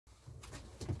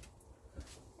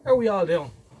How are we all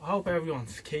doing? I hope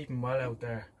everyone's keeping well out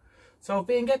there. So I've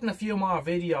been getting a few more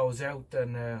videos out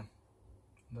than the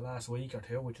last week or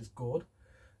two, which is good.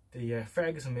 The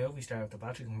Ferguson movie star with the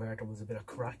battery converter was a bit of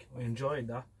crack. I enjoyed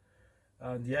that.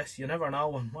 And yes, you never know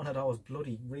when one of those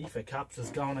bloody reefer caps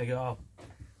is going to go.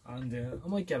 And I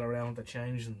might get around to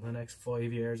changing in the next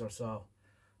 5 years or so.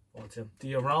 But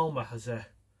the aroma has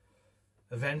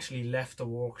eventually left the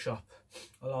workshop.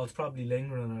 Although it's probably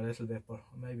lingering a little bit, but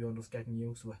maybe I'm just getting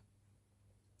used to it.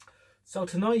 So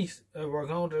tonight we're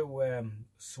going to do a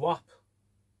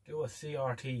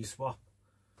CRT swap.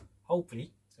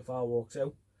 Hopefully, if all works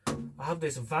out. I have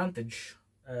this Vantage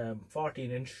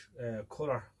 14-inch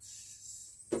colour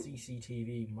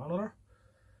CCTV monitor.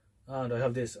 And I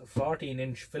have this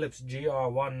 14-inch Philips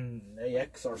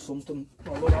GR1AX or something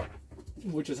or other,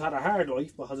 which has had a hard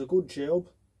life but has a good tube.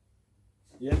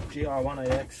 Yeah,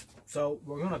 GR1AX. So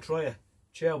we're going to try a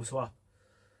tube swap.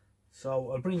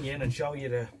 So I'll bring you in and show you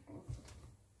the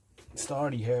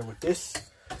story here with this.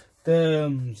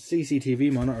 The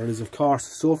CCTV monitor is of course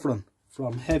suffering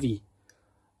from heavy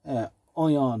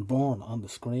ion burn on the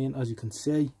screen. As you can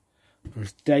see,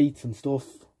 there's dates and stuff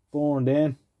burned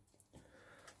in.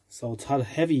 So it's had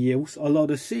heavy use, although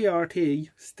the CRT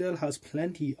still has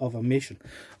plenty of emission.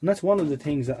 And that's one of the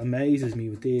things that amazes me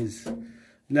with these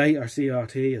later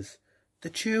CRTs. The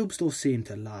tubes don't seem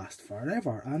to last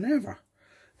forever and ever.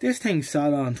 This thing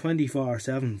sat on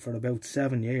 24/7 for about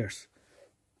 7 years.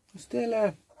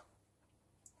 Still,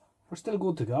 we're still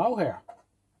good to go here,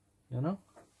 you know.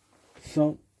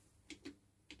 So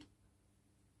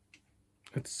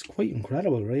it's quite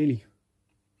incredible, really.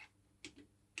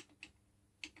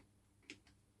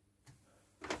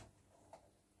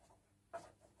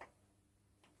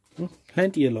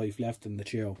 Plenty of life left in the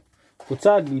tube, but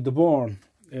sadly the burn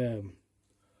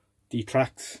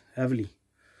detracts heavily.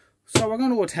 So we're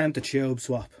going to attempt a tube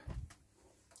swap.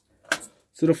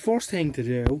 So the first thing to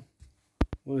do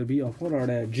will be I'll put our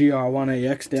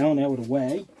GR1AX down out of the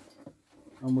way,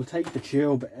 and we'll take the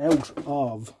tube out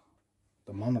of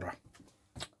the monitor.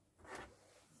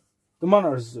 The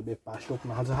monitor is a bit bashed up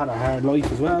and has had a hard life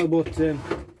as well, but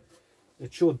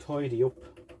it should tidy up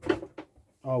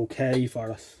okay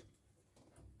for us.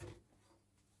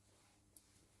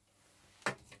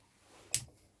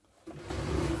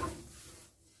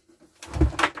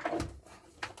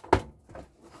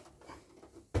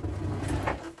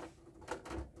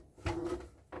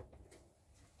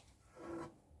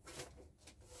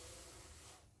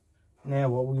 Now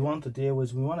what we want to do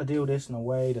is we want to do this in a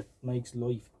way that makes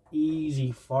life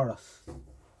easy for us.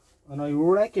 And I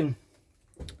reckon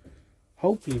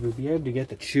hopefully we'll be able to get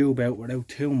the tube out without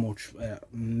too much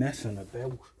messing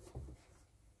about.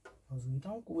 Because we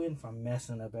don't go in for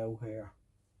messing about here.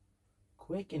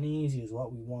 Quick and easy is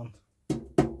what we want.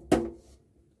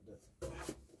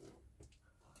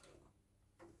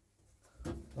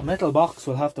 The metal box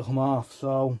will have to come off,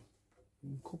 so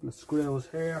a couple of screws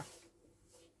here.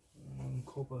 And a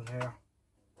couple here.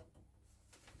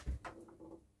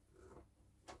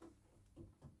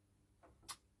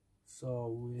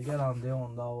 So we'll get on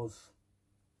doing those.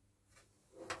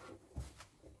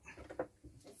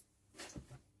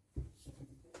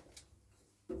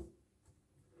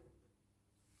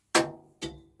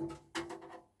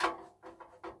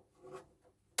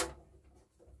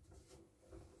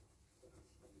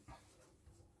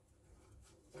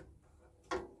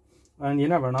 And you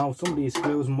never know, some of these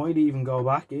screws might even go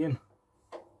back in.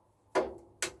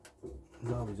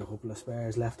 There's always a couple of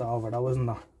spares left over though, isn't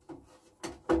there?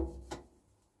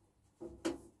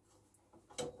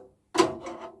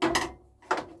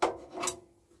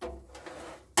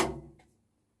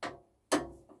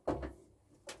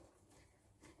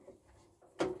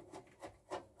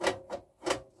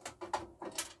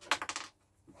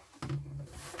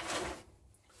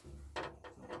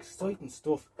 Exciting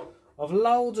stuff. I've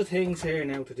loads of things here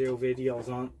now to do videos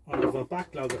on, and I've a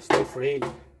backlog of stuff really.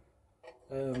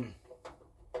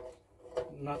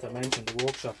 Not to mention the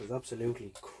workshop is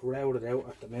absolutely crowded out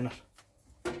at the minute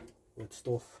with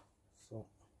stuff. So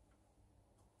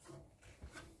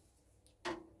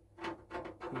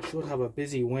we should have a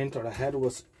busy winter ahead of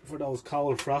us for those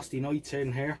cold frosty nights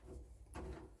in here.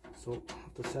 So I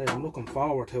have to say I'm looking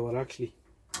forward to it, actually.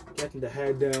 Getting the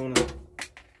head down and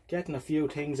getting a few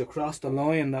things across the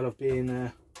line that have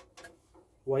been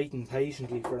waiting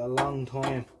patiently for a long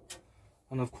time.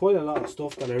 And I've quite a lot of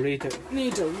stuff that I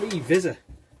need to revisit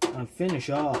and finish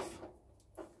off.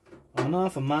 I'm an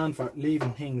awful man for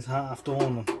leaving things half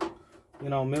done and, you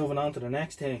know, moving on to the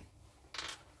next thing.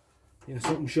 You know,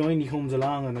 something shiny comes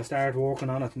along and I start working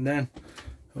on it, and then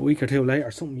a week or two later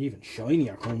something even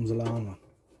shinier comes along.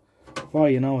 Before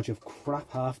you know it, you've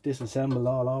crap half disassembled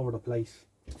all over the place.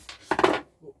 But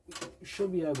you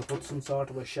should be able to put some sort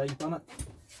of a shape on it.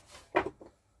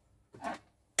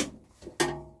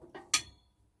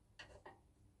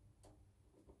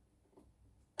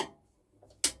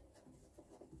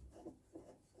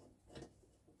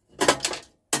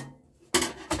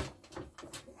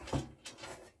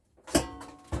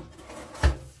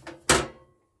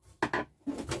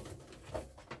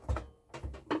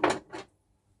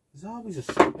 There's always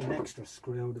an extra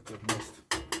screw that they've missed.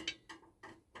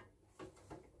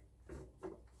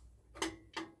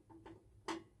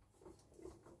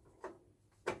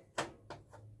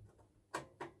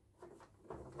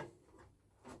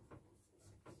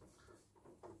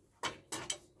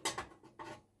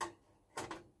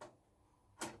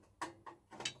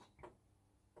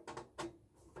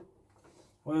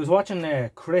 I was watching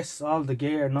Chris All the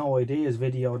Gear No Ideas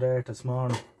video there this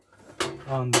morning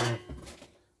on the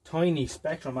tiny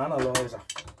spectrum analyzer,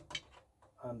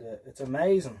 and it's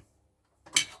amazing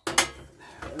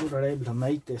how they're able to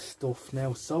make this stuff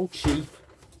now so cheap,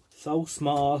 so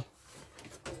small,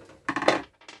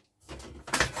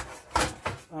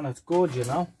 and it's good, you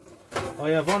know. I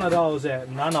have one of those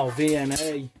nano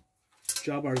VNA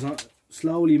jobbers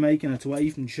slowly making its way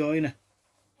from China,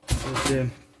 but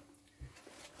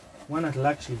when it'll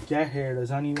actually get here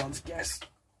is anyone's guess.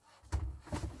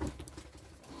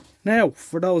 Now,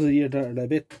 for those of you that are a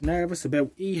bit nervous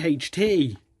about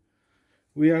EHT,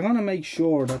 we are going to make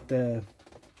sure that the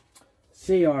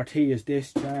CRT is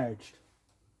discharged.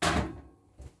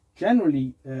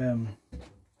 Generally,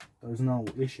 there's no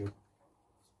issue,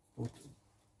 but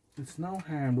it's no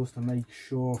harm just to make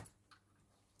sure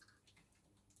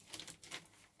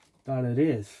that it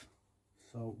is.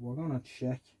 So we're going to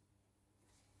check.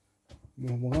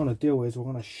 What we're going to do is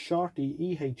we're going to short the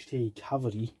EHT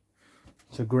cavity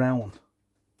to ground,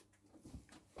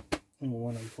 and we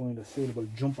want to find a suitable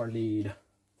jumper lead.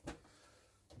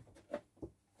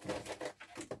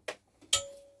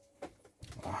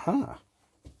 Aha!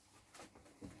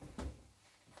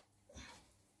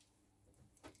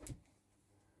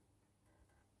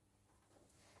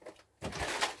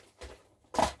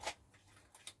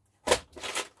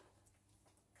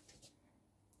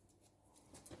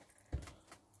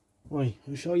 Right,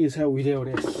 I'll show you how we do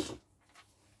this.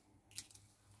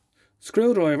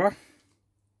 Screwdriver,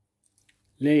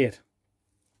 lead,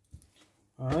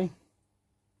 alright,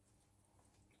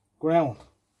 ground.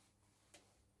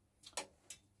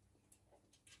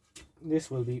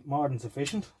 This will be more than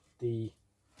sufficient, the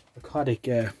aquatic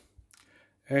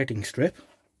earthing strip.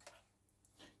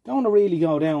 Don't want to really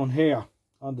go down here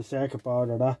on the circuit board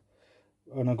or that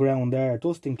on the ground there,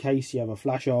 just in case you have a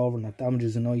flash over and it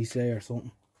damages an IC or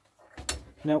something.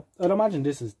 Now, I'd imagine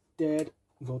this is dead,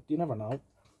 but you never know.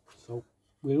 So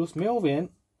we'll just move in.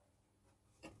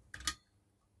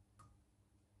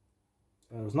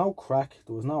 There was no crack,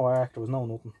 there was no arc, there was no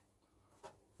nothing.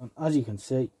 And as you can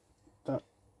see, that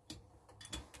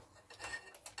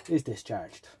is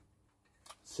discharged.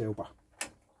 Super.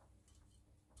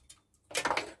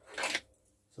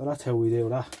 So that's how we do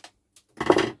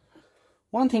that.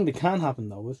 One thing that can happen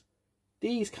though is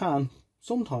these can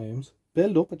sometimes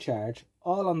build up a charge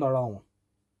all on their own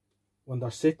when they're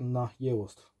sitting not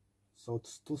used. So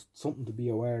it's just something to be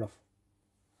aware of.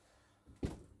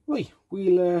 Right,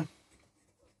 we'll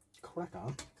crack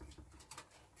on.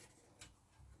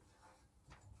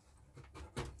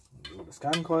 Do the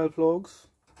scan coil plugs.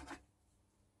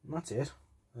 And that's it.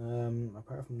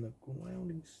 Apart from the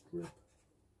grounding strip.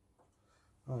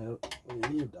 I'll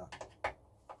leave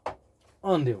that.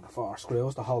 Undo the 4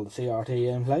 screws to hold the CRT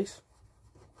in place.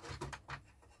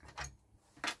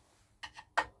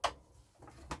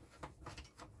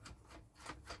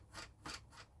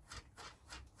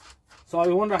 So I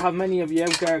wonder how many of you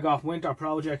out there got winter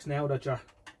projects now that you're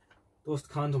just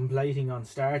contemplating on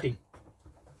starting,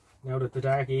 now that the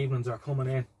dark evenings are coming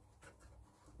in.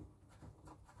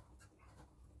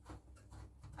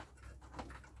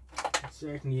 It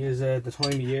certainly is the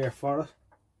time of year for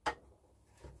it.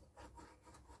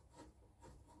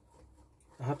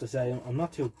 I have to say, I'm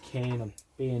not too keen on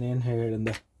being in here in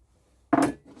the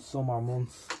summer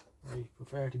months. I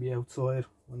prefer to be outside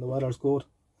when the weather's good.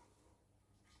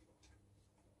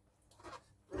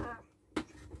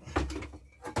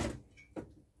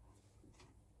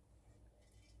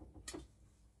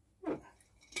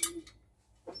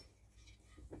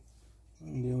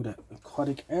 Do the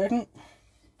aquatic earthing,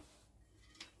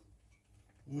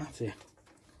 and that's it.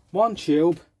 One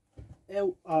tube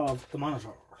out of the monitor.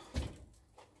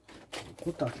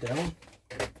 Put that down.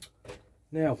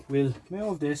 Now we'll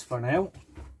move this for now,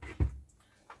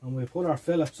 and we'll put our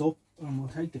Philips up And we'll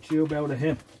take the tube out of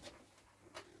him.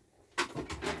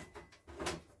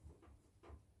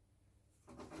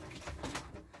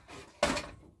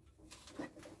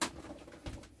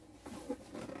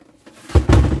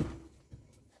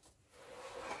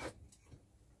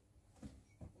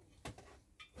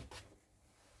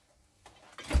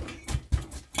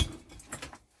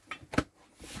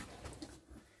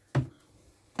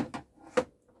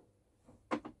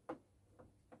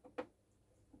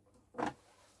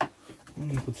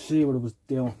 And you could see what it was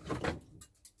doing.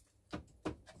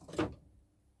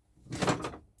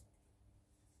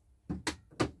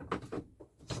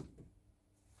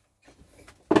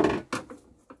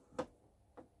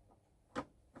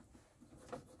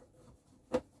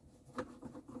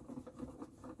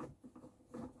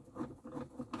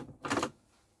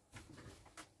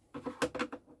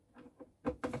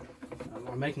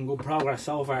 We're making good progress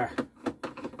so far.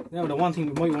 Now the one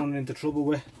thing we might run into trouble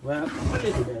with, well, a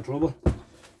little bit of trouble,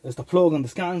 is the plug and the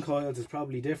scan coils is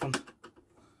probably different.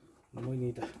 We might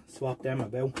need to swap them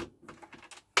about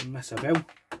and mess about.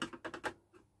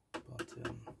 But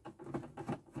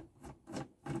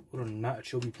other than that, it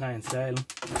should be plain sailing.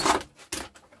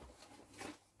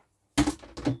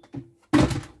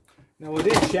 Now I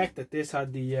did check that this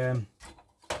had the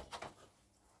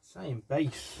same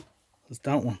base as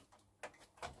that one.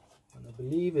 I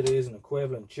believe it is an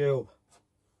equivalent tube.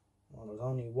 Well, there's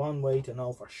only one way to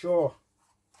know for sure.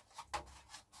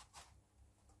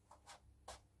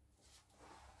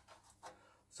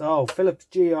 So Philips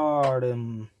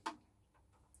GR1AX,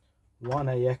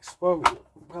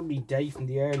 probably date from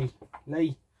the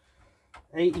late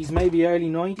 80s, maybe early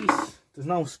 90s. There's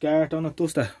no SCRT on it,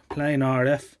 just a plain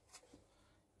RF.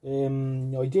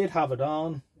 I did have it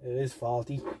on. It is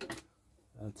faulty.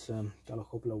 It's got a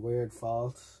couple of weird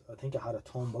faults. I think I had a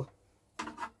tumble.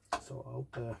 So I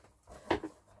hope the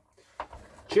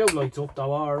tube light's up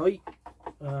though alright.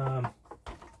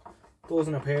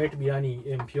 Doesn't appear to be any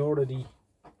impurity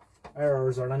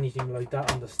errors or anything like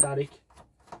that on the static.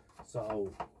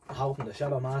 So I'm hoping the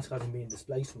shadow mask hasn't been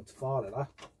displaced from its fault of that.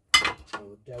 I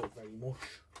would doubt it very much.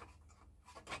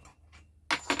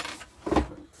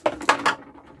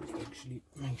 Let's actually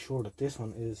make sure that this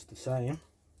one is the same.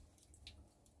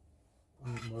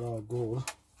 And we're all good.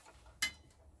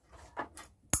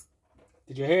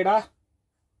 Did you hear that?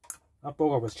 That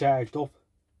bugger was charged up.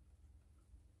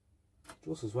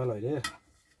 Just as well I did.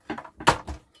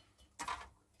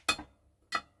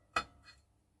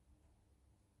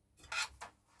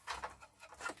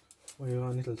 Well, a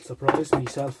little surprise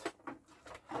myself.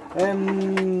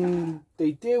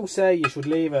 They do say you should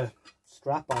leave a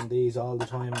strap on these all the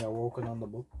time they're working on the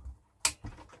book.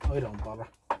 I don't bother.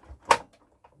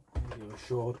 You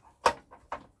should.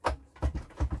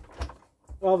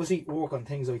 Obviously work on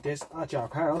things like this at your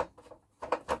peril.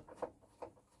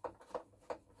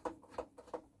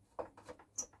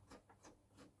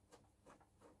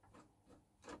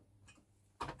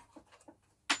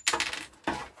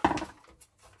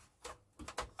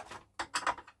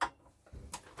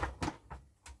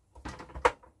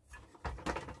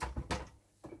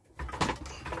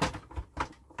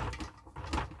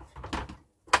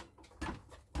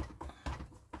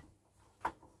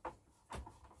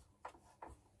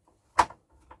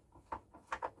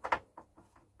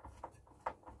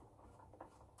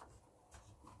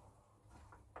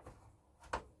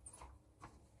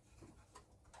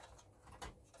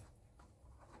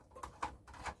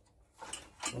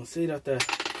 You'll see that the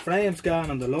frame scan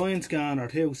and the line scan are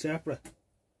two separate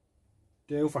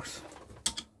doofers.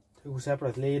 Two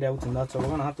separate lead outs and that, so we're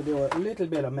going to have to do a little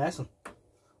bit of messing.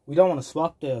 We don't want to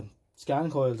swap the scan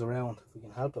coils around if we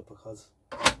can help it, because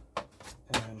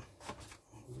it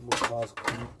will cause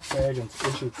urgent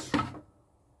issues.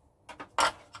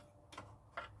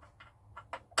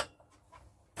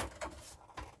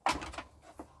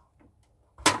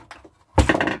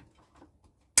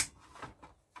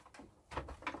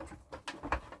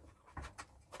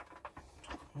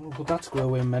 But that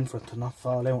screw in meant for it to not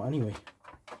fall out anyway.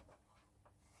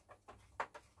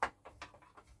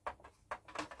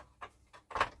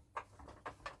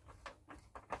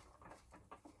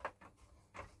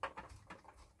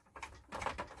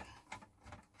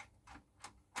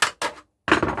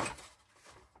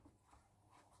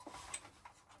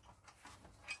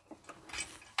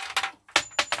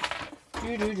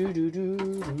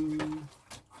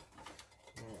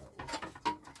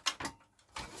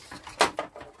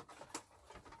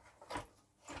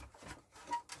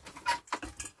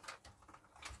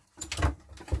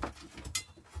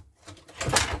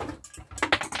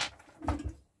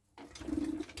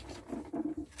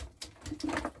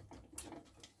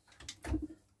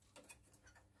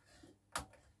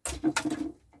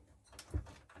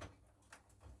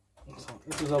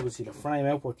 this is obviously the frame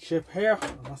output chip here,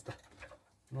 and that's the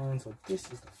line, so this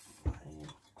is the frame.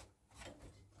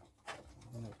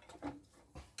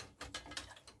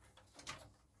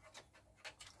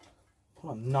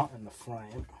 Put a knot in the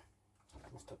frame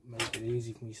just to make it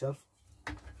easy for myself.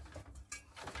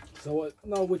 So I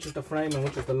know which is the frame and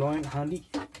which is the line handy.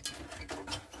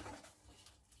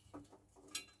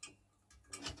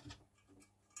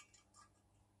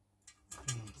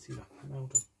 See that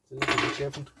mountain? It's a little bit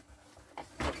different.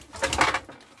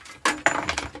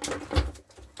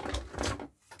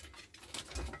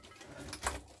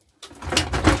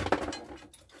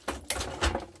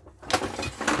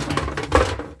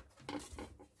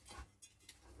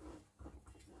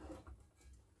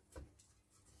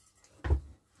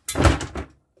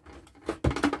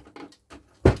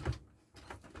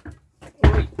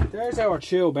 There's our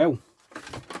tube out.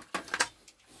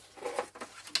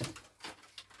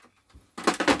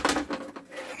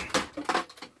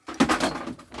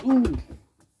 Ooh.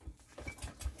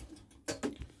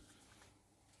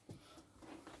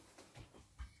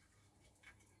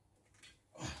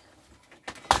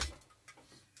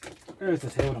 There's the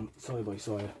two of them side by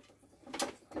side.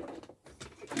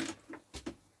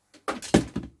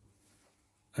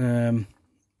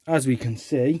 As we can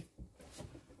see,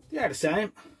 they are the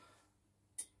same.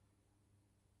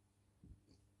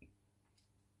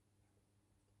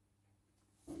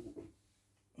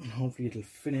 Hopefully it'll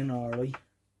fit in alright.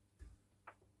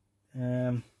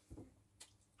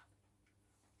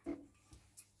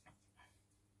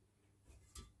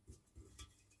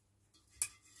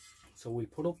 So we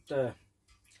put up the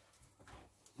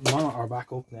monitor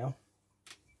back up now.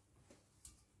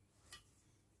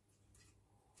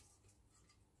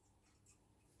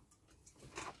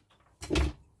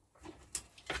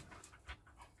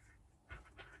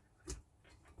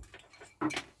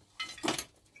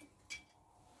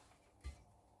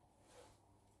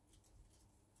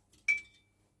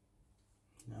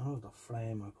 Now the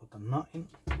frame, I put the nut in,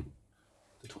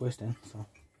 the twist in. So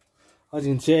as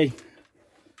you can see,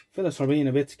 Philips are being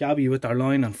a bit scabby with their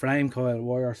line and frame coil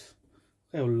wires.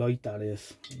 Look how light that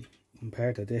is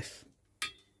compared to this.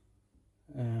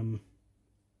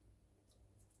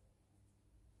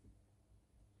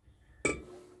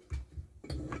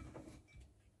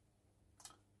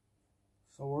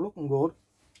 So we're looking good.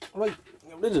 Right,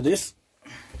 get rid of this.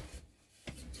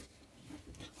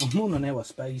 I'm running out of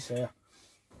space here.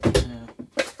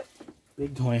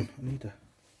 Big time. I need to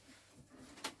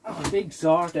have a big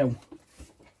sort out.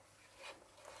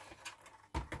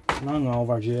 Long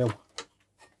overdue.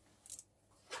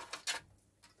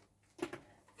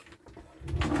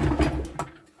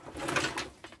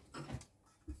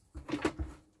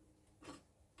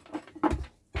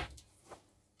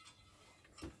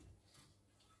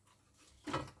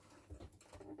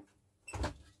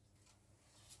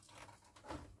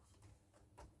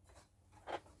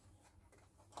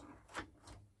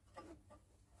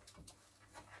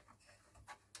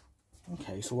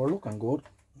 Okay, so we're looking good.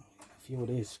 A few of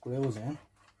these screws in.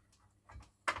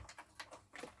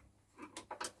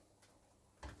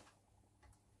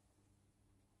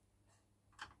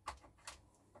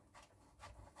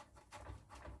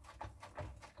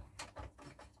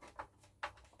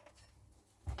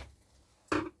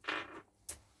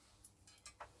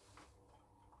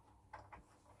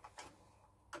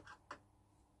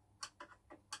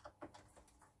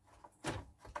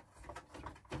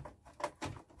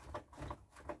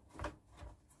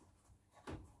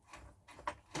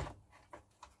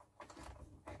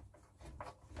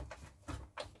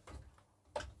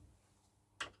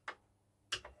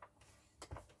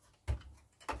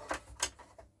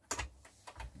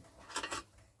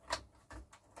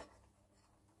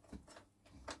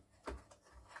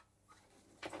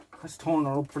 Let's turn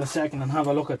her up for a second and have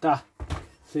a look at that.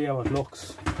 See how it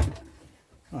looks.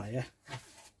 Oh yeah.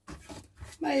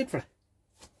 Made for it.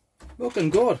 Looking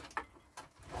good.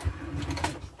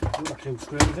 Another two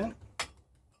screws in.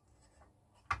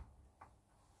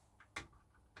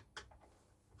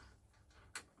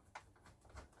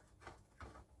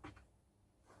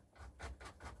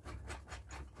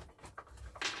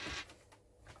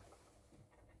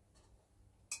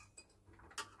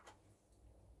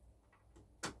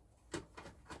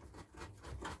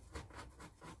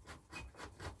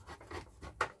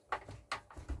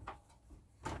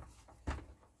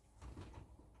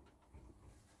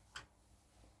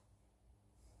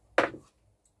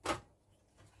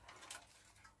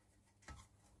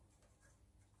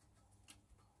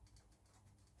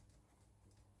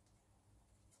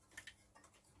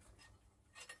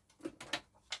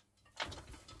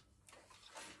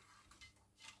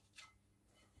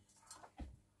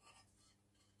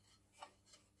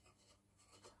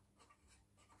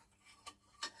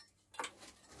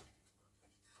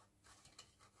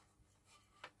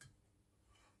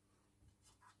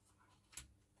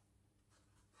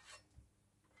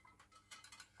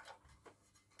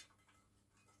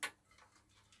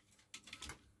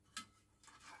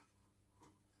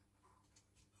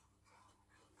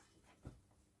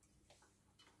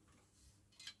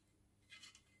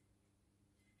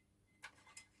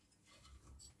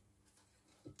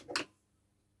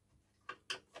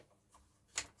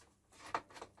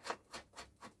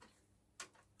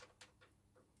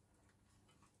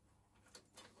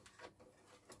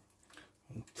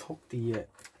 tuck the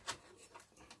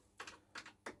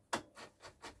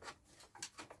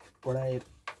blade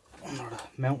under the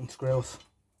mounting screws.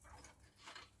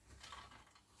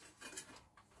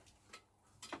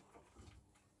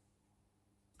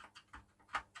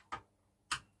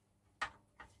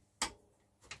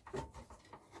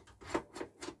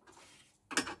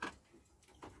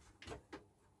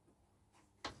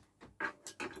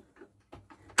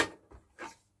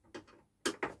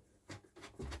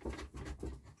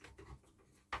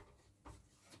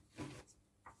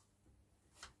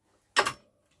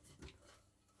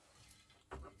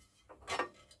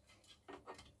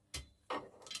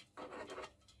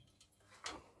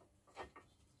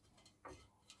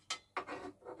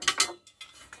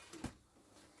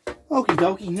 Okie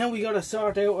dokie, now we gotta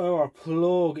sort out our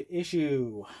plug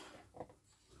issue.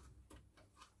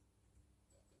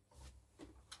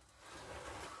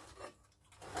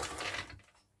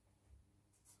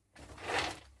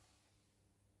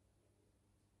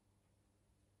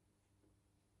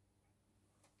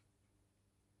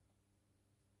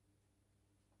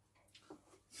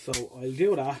 So I'll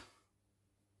do that.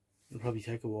 It'll probably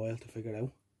take a while to figure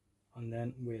out, and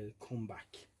then we'll come back.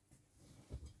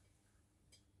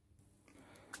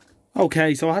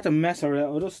 Okay, so I had to mess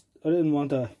around. I didn't want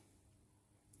to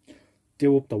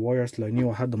do up the wires till I knew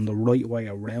I had them the right way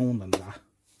around and that.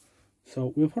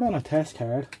 So we'll put on a test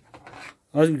card.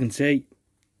 As we can see,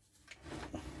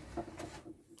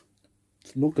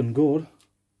 it's looking good.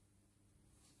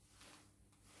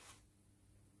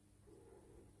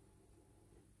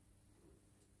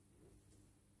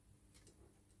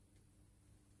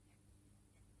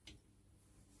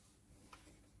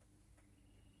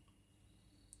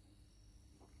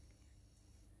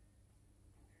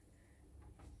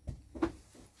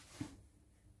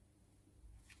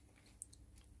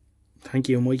 Thank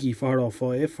you,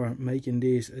 Mikey405, for making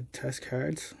these test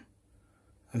cards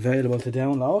available to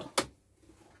download.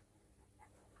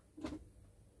 I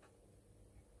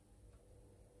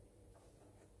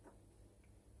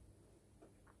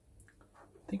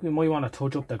think we might want to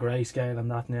touch up the grayscale on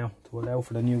that now to allow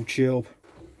for the new tube.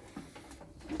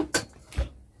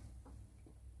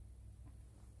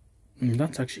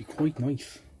 That's actually quite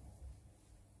nice.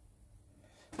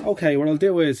 Okay, what I'll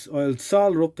do is I'll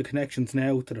solder up the connections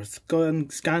now to the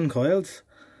scan coils,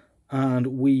 and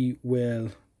we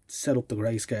will set up the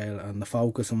grayscale and the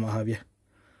focus and what have you,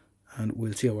 and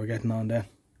we'll see how we're getting on there.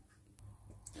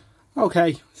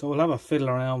 Okay, so we'll have a fiddle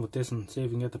around with this and see if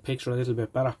we can get the picture a little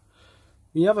bit better.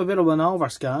 We have a bit of an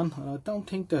overscan, and I don't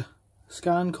think the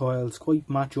scan coils quite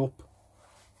match up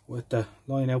with the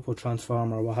line output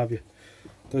transformer or what have you.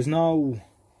 There's no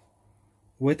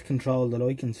width control that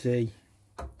I can see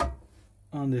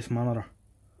on this monitor,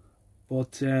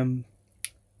 but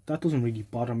that doesn't really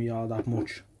bother me all that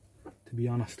much, to be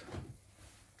honest.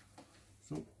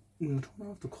 So we'll turn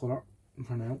off the colour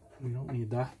for now, we don't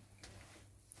need that,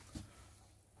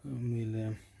 and we'll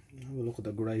have a look at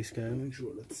the grayscale, make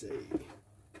sure, let's see,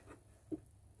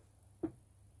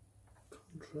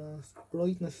 contrast,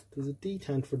 brightness, there's a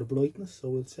detent for the brightness, so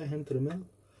we'll set him to the middle,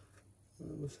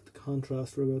 we'll set the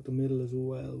contrast for about the middle as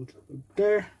well, which will be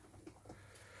there.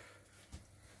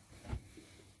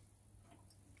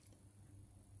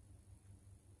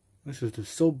 This is the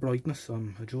sub brightness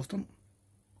I'm adjusting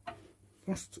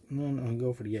first, and then I'll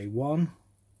go for the A1.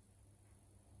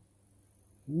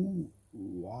 Ooh,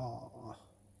 wow.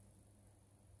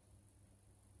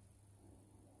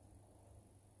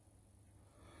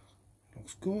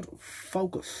 Looks good.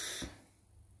 Focus.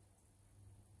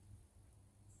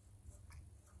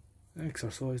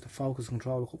 Exercise the focus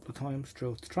control a couple of times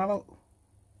throughout the travel.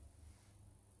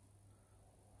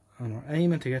 And we're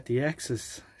aiming to get the X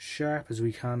as sharp as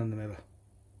we can in the middle.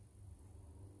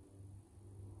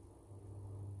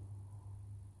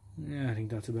 Yeah, I think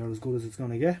that's about as good as it's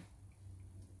going to get.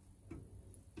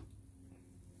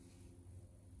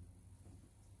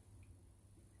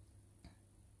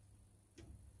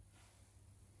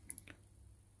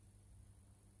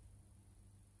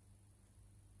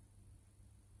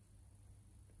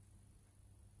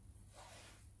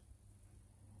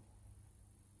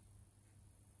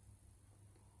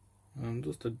 I'm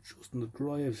just adjusting the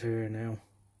drives here now.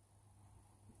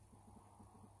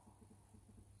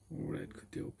 Red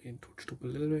could do being touched up a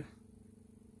little bit.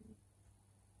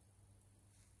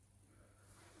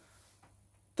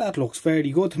 That looks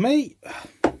fairly good to me.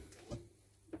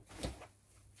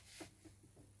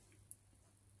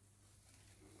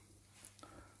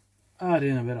 Add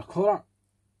in a bit of colour.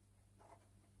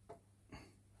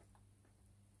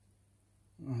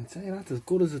 I'd say that's as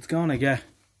good as it's gonna get.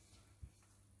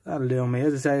 That'll do me.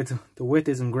 As I said, the width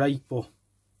isn't great, but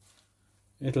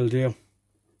It'll do.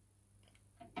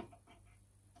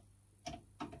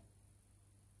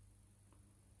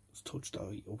 Just touch that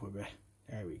up a bit.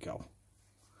 There we go.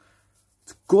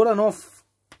 It's good enough,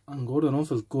 and good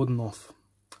enough is good enough.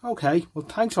 Okay, well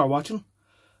thanks for watching,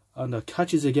 and I'll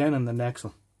catch you again in the next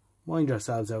one. Mind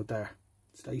yourselves out there.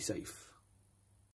 Stay safe.